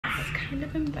kind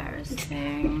of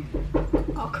embarrassing.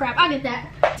 Oh crap, I'll get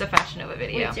that. It's a FashionNova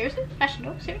video. Wait, seriously?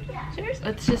 FashionNova? Seriously?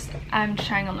 It's just, I'm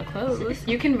trying on the clothes.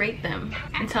 You can rate them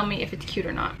and tell me if it's cute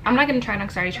or not. I'm not gonna try it on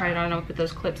because I already tried it on. I'll put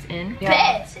those clips in.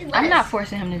 Yeah. I'm not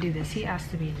forcing him to do this. He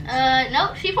asked to be this.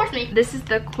 No, she forced me. This is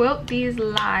the Quilt These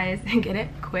Lies. Get it?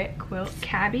 Quilt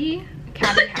cabbie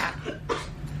hat.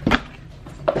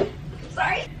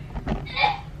 Sorry.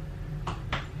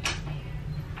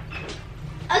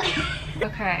 Okay.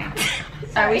 Okay.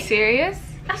 Are we serious?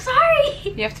 I'm sorry.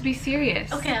 You have to be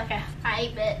serious. Okay.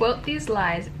 I bet. Quilt These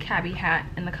Lies cabbie hat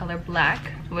in the color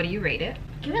black. What do you rate it?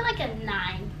 Give it like a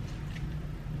 9.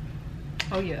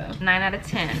 Oh yeah. 9 out of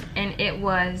 10. And it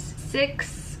was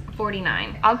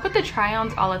 $6.49. I'll put the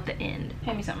try-ons all at the end.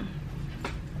 Hand me something.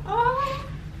 Oh.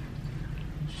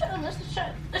 Let's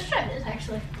try this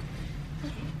actually.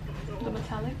 The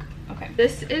metallic? Okay.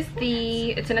 This is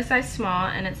it's in a size small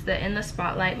and it's the In the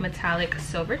Spotlight metallic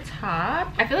silver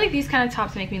top. I feel like these kind of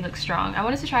tops make me look strong. I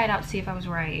wanted to try it out to see if I was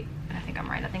right. And I think I'm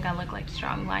right. I think I look like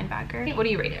strong linebacker. What do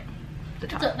you rate it? The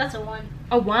top. That's a 1.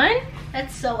 A 1?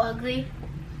 That's so ugly.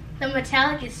 The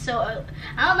metallic is so ugly.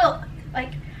 I don't know,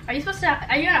 like, are you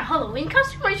in a Halloween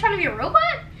costume? Are you trying to be a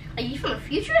robot? Like, you from the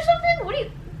future or something? What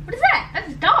is that?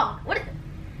 That's a dog.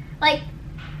 Like,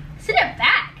 sit it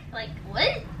back. Like,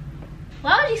 what?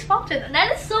 Why would you sponsor that?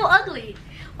 That is so ugly.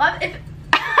 I would never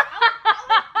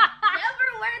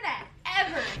wear that,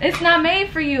 ever. It's not made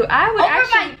for you. I would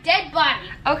my dead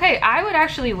body. Okay, I would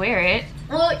actually wear it.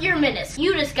 Well, you're a menace.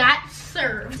 You just got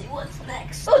served. Let's see what's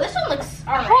next. Oh, this one looks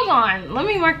alright. Hold on. Let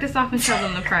me mark this off and tell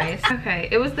them the price. Okay,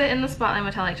 it was the In the Spotlight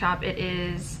metallic top. It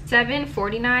is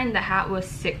 $7.49. The hat was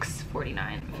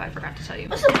 $6.49, if I forgot to tell you.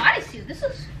 What's the bodysuit?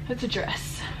 It's a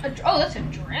dress. Oh, that's a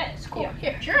dress. Cool. Yeah.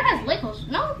 Here, sure it has labels.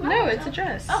 No, it's a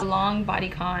dress. Oh. Long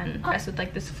bodycon dress with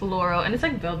like this floral, and it's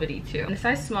like velvety too. In the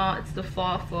size small, it's the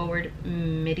fall forward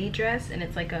midi dress, and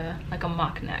it's like a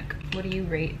mock neck. What do you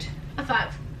rate? A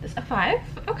 5. It's a 5?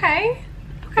 Okay.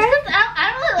 I don't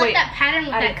really like that pattern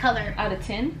with that color. Out of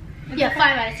 10? Yeah, 5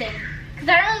 out of 10. Because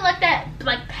I don't really like that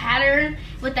pattern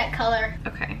with that color.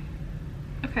 Okay.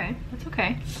 Okay, that's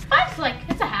okay. 5's like,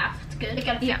 it's a half. It's good. It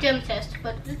got a 50 on the test,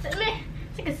 but it's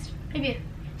maybe a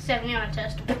 70 on a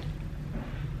test.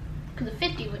 Because a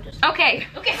 50 would just... Okay.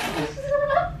 Okay.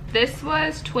 This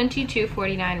was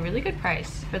 $22.49. Really good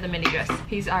price for the mini dress.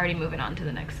 He's already moving on to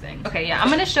the next thing. Okay, yeah, I'm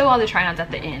going to show all the try-ons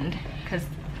at the end. Because...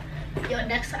 Your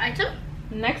next item?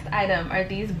 Next item are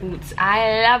these boots.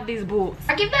 I love these boots.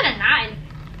 I give that a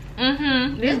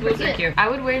 9. These boots are cute. I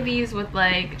would wear these with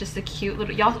like just a cute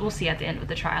little, y'all will see at the end with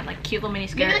the try on, like cute little mini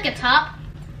skirt. Maybe like a top,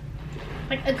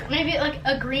 like maybe like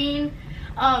a green,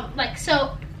 like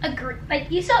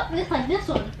you saw this, like this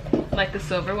one. Like the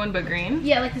silver one but green?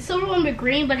 Yeah, like the silver one but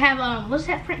green, but have what's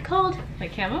that print called?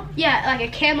 Like camo? Yeah, like a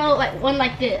camo, like one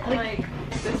like this. Like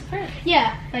this print?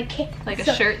 Yeah, like a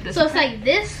shirt. This so print? it's like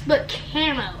this but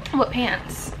camo. What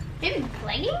pants? Maybe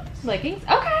leggings? Leggings?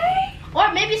 Okay. Or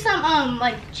maybe some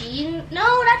like jeans.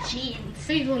 No, not jeans.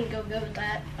 These wouldn't go good with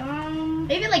that.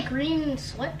 Maybe like green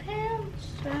sweatpants.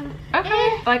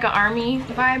 Okay. Like an army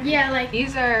vibe. Yeah, like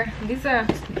these are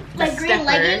like green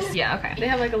leggings. Yeah, okay. They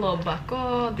have like a little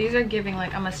buckle. These are giving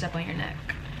like I'm gonna step on your neck.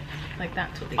 Like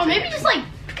that's what these are. Or maybe just like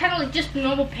kind of like just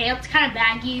normal pants, kind of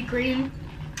baggy green.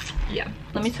 Yeah.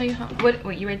 Let me tell you how.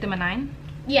 What you rate them a 9?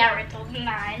 Yeah, right.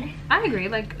 9. I agree,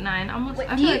 like 9. Almost. Wait,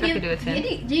 I feel like I could do a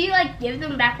 10. Do you like give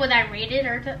them back what I rated,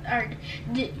 or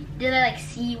did they like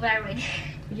see what I rated?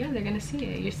 Yeah, they're gonna see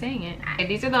it. You're saying it. Okay,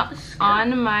 these are the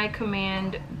On My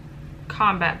Command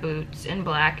combat boots in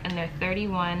black, and they're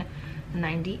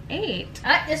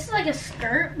 $31.98. This is like a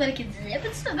skirt, but it can zip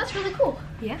and stuff. That's really cool.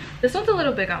 Yeah. This one's a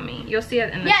little big on me. You'll see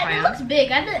it in the try-on. It looks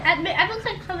big. It looks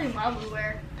like something Mom would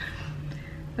wear.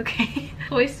 Okay.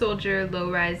 Toy Soldier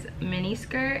low-rise mini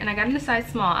skirt, and I got in a size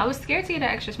small. I was scared to get an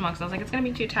extra small because I was like, it's gonna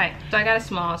be too tight. So I got a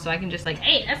small so I can just like.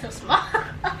 Hey, that's so small.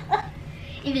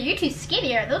 Either you're too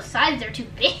skinny or those sizes are too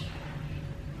big.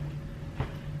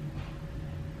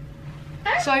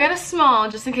 So I got a small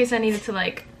just in case I needed to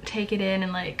like take it in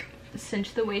and like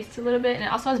cinch the waist a little bit, and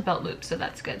it also has belt loops, so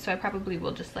that's good. So I probably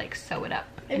will just like sew it up.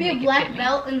 Maybe a black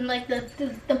belt and like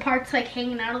the parts like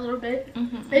hanging out a little bit.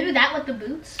 Maybe that with the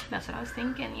boots. That's what I was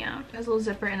thinking. Yeah, it has a little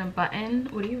zipper and a button.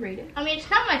 What do you rate it? I mean, it's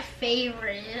not my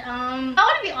favorite. I want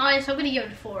to be honest, I'm gonna give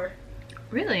it a 4.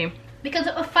 Really? Because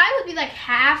a 5 would be like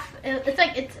half. It's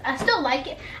like I still like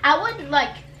it. I wouldn't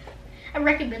like I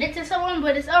recommend it to someone,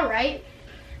 but it's alright.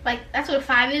 Like that's what a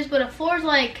 5 is, but a 4 is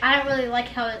like I don't really like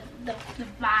how the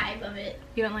vibe of it.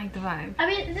 You don't like the vibe? I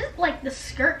mean, it's just like the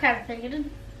skirt kind of thing. It just,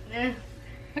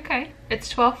 Okay,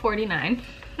 it's $12.49.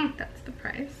 That's the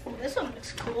price. Oh, this one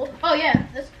looks cool. Oh yeah,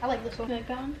 I like this one. You like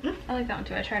that one? I like that one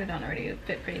too. I tried it on already. It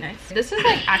fit pretty nice. This is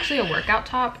like actually a workout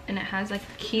top, and it has like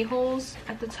keyholes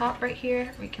at the top right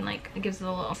here. We can like, it gives it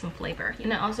a little some flavor.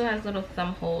 And it also has little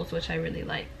thumb holes, which I really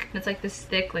like. And it's like this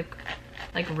thick like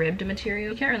ribbed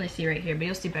material. You can't really see right here, but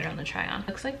you'll see better on the try on.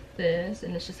 Looks like this,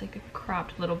 and it's just like a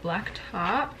cropped little black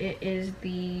top. It is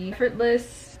the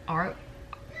Effortless Arlon.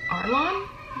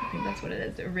 I think that's what it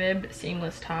is. A ribbed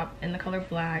seamless top in the color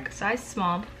black, size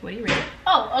small. What do you rate it?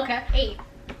 Oh, okay, 8.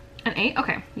 An 8?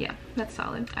 Okay, yeah, that's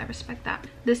solid. I respect that.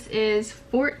 This is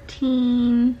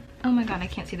 14. Oh my god, I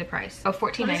can't see the price. Oh,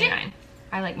 $14.99.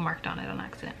 I like marked on it on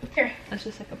accident. Here. That's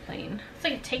just like a plain. It's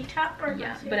like a tank top or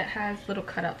yeah, but it has little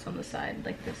cutouts on the side,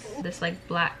 like this like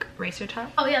black racer top.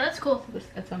 Oh yeah, that's cool. So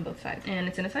it's on both sides, and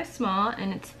it's in a size small,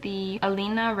 and it's the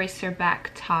Alina racer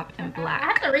back top in black. I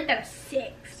have to rate that a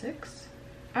 6. 6?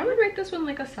 I would rate this one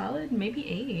like a solid, maybe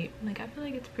 8. Like, I feel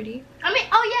like it's pretty. I mean,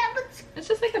 oh yeah, it's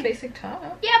just like a basic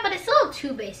top. Yeah, but it's a little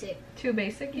too basic. Too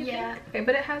basic, you yeah. think? Okay,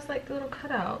 but it has like little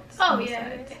cutouts. Oh on the yeah.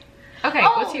 sides. Okay. Okay,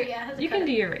 oh, what's your? Yeah, you can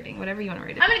do your rating, whatever you want to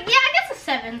rate it. I mean, yeah, I guess a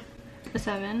 7. A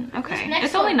 7? Okay.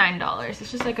 It's only $9.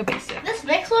 It's just like a basic. This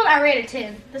next one, I rated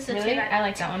 10. This is a really? 10 I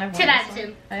like that one. I've worn 10 out of 10.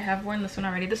 10. I have worn this one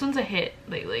already. This one's a hit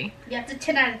lately. Yeah, it's a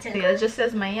 10 out of 10. So yeah, it just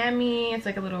says Miami. It's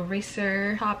like a little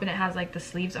racer top, and it has like the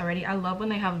sleeves already. I love when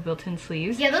they have built-in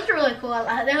sleeves. Yeah, those are really cool.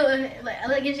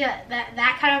 It gives you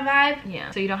that kind of vibe.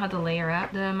 Yeah, so you don't have to layer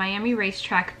up. The Miami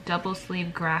Racetrack double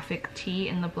sleeve graphic tee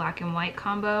in the black and white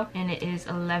combo, and it is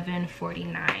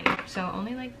 $11.49. So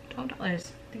only like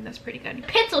 $12. I think that's pretty good.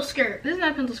 Pencil skirt. This is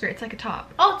not a pencil skirt, it's like a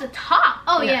top. Oh, it's a top.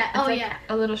 Oh yeah. It's like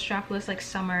a little strapless like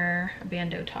summer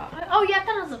bandeau top. Oh yeah, I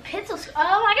thought it was a pencil skirt.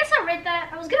 Oh, I guess I read that.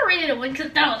 I was gonna rate it a 1 because I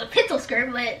thought it was a pencil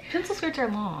skirt, but pencil skirts are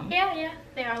long. Yeah,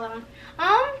 they are long.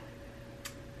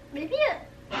 Maybe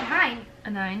a 9. A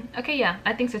 9? Okay, yeah,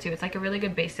 I think so too. It's like a really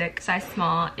good basic, size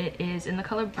small. It is in the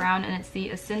color brown, and it's the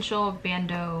essential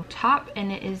bandeau top,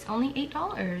 and it is only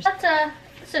 $8.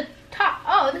 It's a top.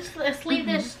 Oh, this is a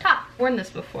sleeveless top. Worn this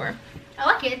before. I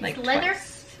like it. It's like leather.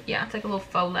 Twice. Yeah, it's like a little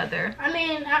faux leather. I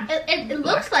mean, it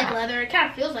looks like leather. It kind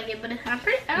of feels like it, but I'm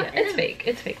pretty. Yeah, it's fake.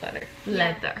 It's fake leather.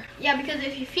 Leather. Yeah, because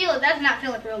if you feel it, that does not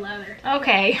feel like real leather.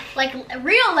 Okay. Like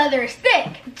real leather is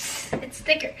thick. It's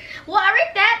thicker. Well, I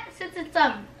rate that since it's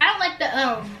I don't like the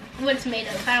what it's made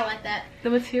of. I don't like that. The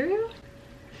material?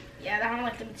 Yeah, I don't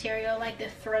like the material, like the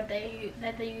thread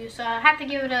that they use. So I have to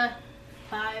give it a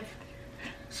 5.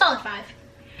 Solid 5.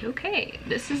 Okay,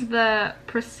 this is the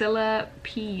Priscilla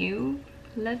PU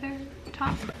leather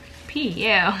top. P,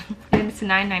 yeah. And it's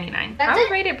 $9.99. I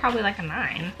would rate it probably like a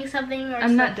 9. Something or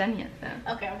I'm not done yet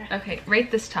though. Okay. Okay,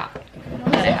 rate this top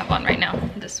that I have on right now.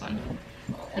 This one.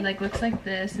 It like looks like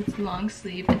this. It's long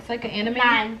sleeve. It's like an anime.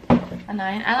 9. A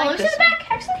 9. I like this the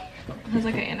back actually. It has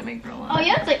like an anime girl on. Oh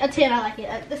yeah, it's like a 10. I like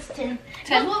it. This is 10.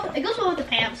 10. It goes well with the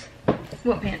pants.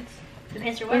 What pants? The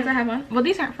pants are what does I have on? Well,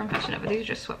 these aren't from FashionNova. These are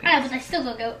just sweatpants. I know, but they still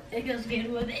it goes good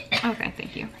with it. Okay,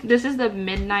 thank you. This is the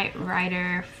Midnight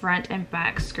Rider front and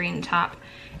back screen top,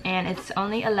 and it's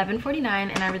only $11.49,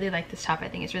 and I really like this top. I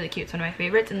think it's really cute. It's one of my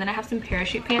favorites. And then I have some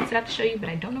parachute pants that I have to show you, but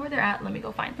I don't know where they're at. Let me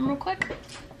go find them real quick.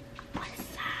 What is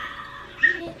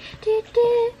that?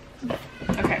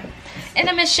 Okay.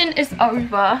 Intermission is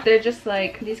over. They're just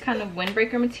like these kind of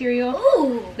windbreaker material.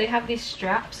 Ooh. They have these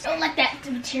straps. I don't like that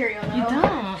material though. You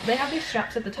don't. They have these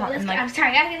straps at the top and like I'm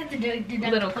sorry, I have to do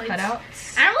that. Little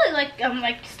cutouts. I don't really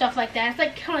like stuff like that. It's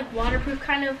like kind of like waterproof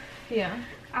kind of. Yeah.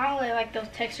 I don't really like those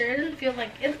textures. It doesn't feel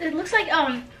like it looks like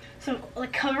some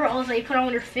like coveralls that you put on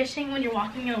when you're fishing when you're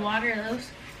walking in the water. Those.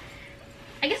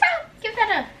 I guess I'll give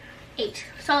that a 8.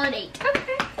 Solid 8.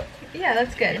 Okay. Yeah,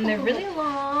 that's good. And they're really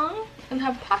long and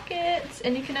have pockets,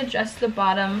 and you can adjust the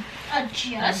bottom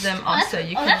of them also.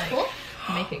 You can like cool.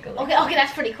 Make it go like okay,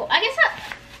 that's pretty cool. I guess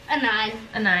a 9.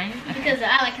 A 9? Okay. Because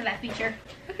I like that feature.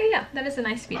 Okay, yeah, that is a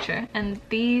nice feature. And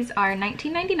these are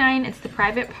 $19.99. It's the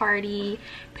private party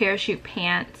parachute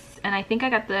pants. And I think I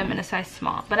got them in a size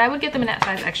small, but I would get them in that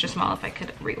size extra small if I could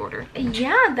reorder.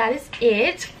 Yeah, that is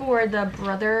it for the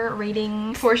brother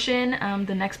rating portion.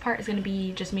 The next part is gonna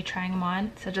be just me trying them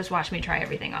on. So just watch me try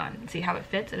everything on and see how it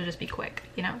fits. It'll just be quick,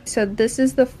 you know? So this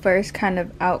is the first kind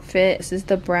of outfit. This is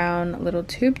the brown little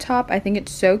tube top. I think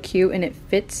it's so cute and it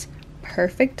fits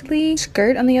perfectly.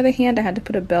 Skirt on the other hand, I had to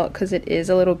put a belt because it is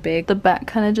a little big. The back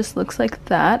kind of just looks like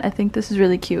that. I think this is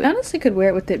really cute. I honestly could wear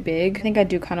it with it big. I think I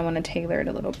do kind of want to tailor it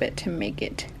a little bit to make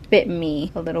it fit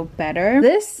me a little better.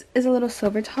 This is a little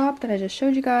silver top that I just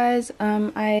showed you guys.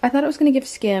 I thought it was gonna give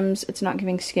skims. It's not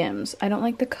giving skims. I don't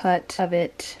like the cut of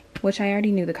it. which I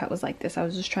already knew the cut was like this. I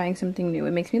was just trying something new.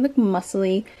 It makes me look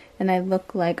muscly and I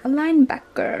look like a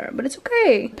linebacker, but it's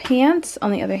okay. Pants,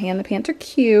 on the other hand, the pants are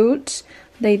cute.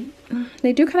 They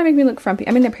do kind of make me look frumpy.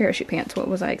 I mean, they're parachute pants. What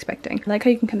was I expecting? I like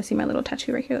how you can kind of see my little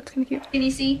tattoo right here. That's kind of cute. Can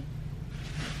you see?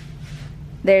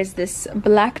 There's this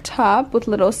black top with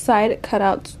little side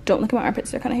cutouts. Don't look at my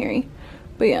armpits. They're kind of hairy.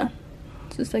 But yeah,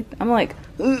 it's just like, I'm like,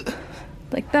 ugh,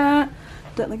 like that.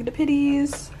 Don't look at the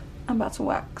pitties. I'm about to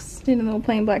wax. Need a little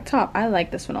plain black top. I like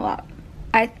this one a lot.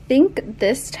 I think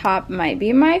this top might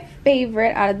be my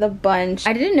favorite out of the bunch.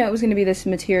 I didn't know it was going to be this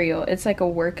material. It's like a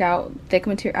workout, thick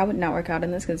material. I would not work out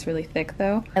in this because it's really thick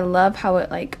though. I love how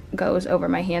it like goes over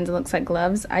my hands and looks like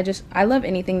gloves. I love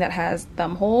anything that has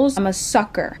thumb holes. I'm a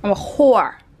sucker. I'm a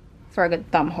whore for a good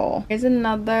thumb hole. Here's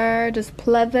another just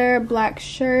pleather black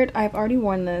shirt. I've already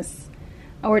worn this.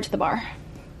 I wore it to the bar.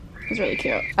 It's really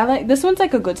cute. I like this one's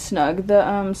like a good snug.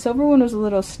 The silver one was a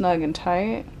little snug and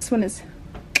tight. This one is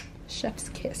chef's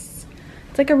kiss.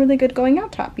 It's like a really good going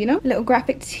out top, you know? Little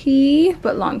graphic tee,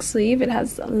 but long sleeve. It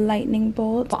has lightning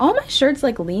bolts. All my shirts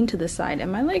like lean to the side.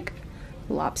 Am I like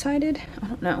lopsided? I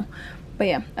don't know. But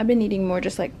yeah, I've been needing more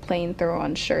just like plain throw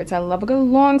on shirts. I love a good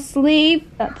long sleeve.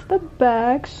 That's the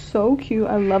back. So cute.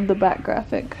 I love the back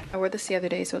graphic. I wore this the other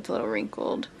day, so it's a little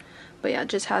wrinkled. But yeah, it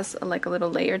just has like a little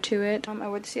layer to it. I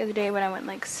wore this the other day when I went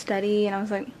like study and I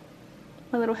was like,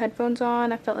 my little headphones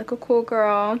on. I felt like a cool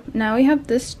girl. Now we have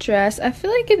this dress. I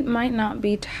feel like it might not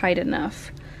be tight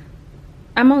enough.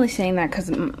 I'm only saying that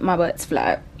because my butt's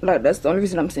flat. Like, that's the only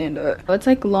reason I'm saying that. It's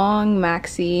like long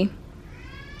maxi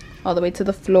all the way to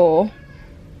the floor.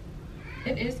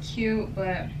 It is cute,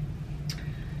 but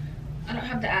I don't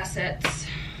have the assets.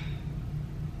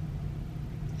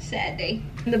 Sad day.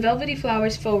 The velvety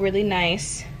flowers feel really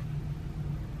nice.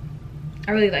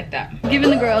 I really like that.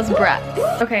 Giving the girls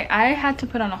breath. Okay, I had to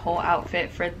put on a whole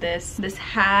outfit for this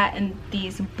hat and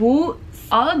these boots.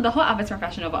 The whole outfit's from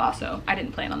FashionNova also. I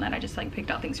didn't plan on that. I just like picked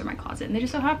out things from my closet and they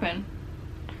just so happen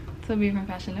to be from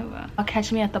FashionNova. I'll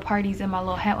catch me at the parties in my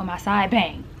little hat with my side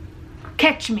bang.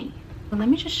 Catch me. Well, let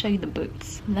me just show you the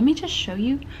boots. Let me just show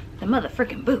you the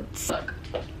motherfucking boots. Look,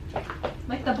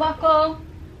 like the buckle.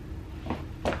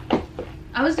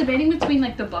 I was debating between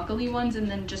like the buckly ones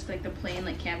and then just like the plain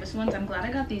like canvas ones. I'm glad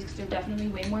I got these because they're definitely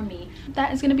way more me.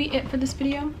 That is gonna be it for this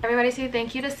video. Everybody say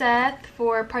thank you to Seth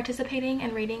for participating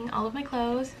and rating all of my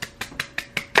clothes.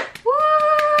 Woo!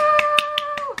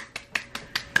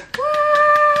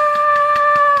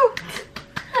 Woo!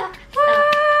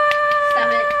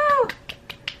 Stop it.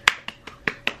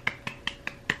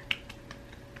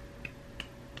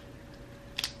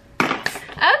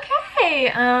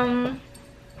 Okay,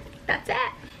 that's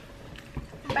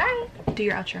it. Bye. Do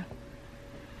your outro.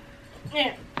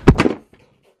 Yeah.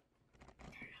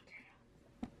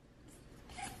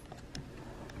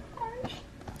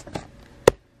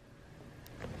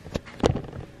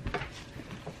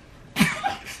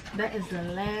 That is the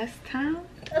last time.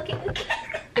 Okay.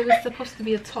 It was supposed to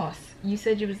be a toss. You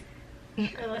said you was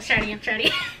Let's try it again. Try it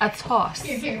again. a toss.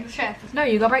 Here, let's try it. No,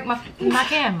 you gonna break my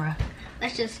camera.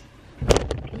 Let's just.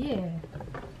 Yeah.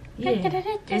 Yeah.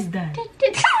 It's done.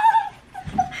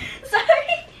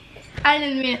 Sorry. I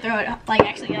didn't mean to throw it up, like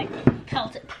actually like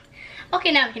pelt it.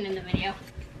 Okay, now we can end the video.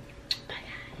 Bye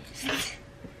guys.